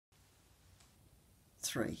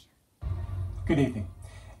3. Good evening.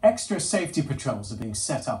 Extra safety patrols are being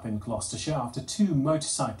set up in Gloucestershire after 2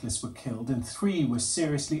 motorcyclists were killed and 3 were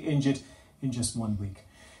seriously injured in just 1 week.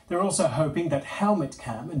 They're also hoping that helmet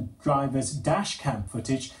cam and drivers' dash cam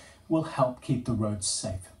footage will help keep the roads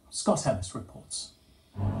safe. Scott Ellis reports.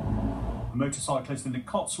 A motorcyclist in the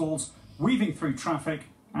Cotswolds weaving through traffic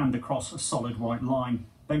and across a solid white line,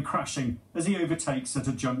 then crashing as he overtakes at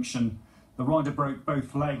a junction. The rider broke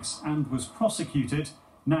both legs and was prosecuted.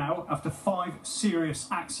 Now, after 5 serious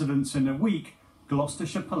accidents in a week,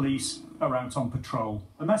 Gloucestershire police are out on patrol.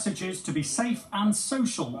 The message is to be safe and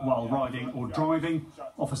social while riding or driving.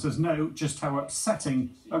 Officers know just how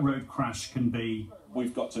upsetting a road crash can be.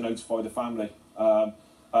 We've got to notify the family,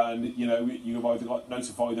 and you've either got to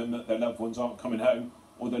notify them that their loved ones aren't coming home,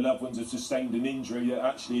 or their loved ones have sustained an injury that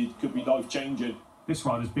actually could be life-changing. This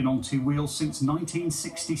rider's been on 2 wheels since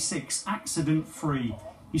 1966, accident-free.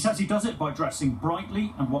 He says he does it by dressing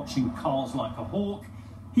brightly and watching cars like a hawk.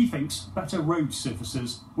 He thinks better road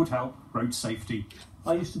surfaces would help road safety.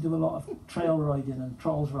 I used to do a lot of trail riding and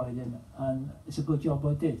trolls riding, and it's a good job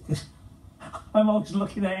I did, because I'm always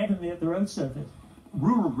looking ahead of me at the road surface.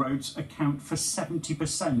 Rural roads account for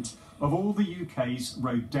 70% of all the UK's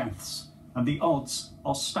road deaths, and the odds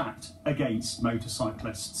are stacked against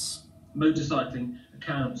motorcyclists. Motorcycling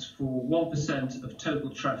accounts for 1% of total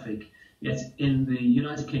traffic, yet in the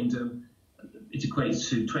United Kingdom it equates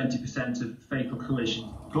to 20% of fatal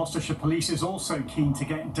collisions. Gloucestershire Police is also keen to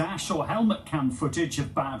get dash or helmet cam footage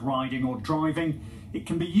of bad riding or driving. It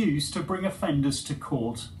can be used to bring offenders to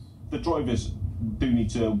court. The drivers do need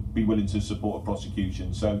to be willing to support a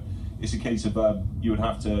prosecution, so it's a case of you would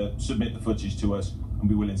have to submit the footage to us and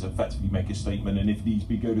be willing to effectively make a statement, and if needs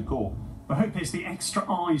be, go to court. The hope is the extra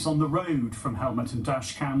eyes on the road from helmet and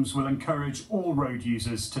dash cams will encourage all road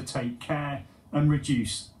users to take care and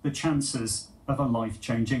reduce the chances of a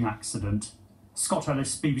life-changing accident. Scott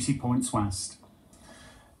Ellis, BBC Points West.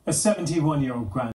 A 71-year-old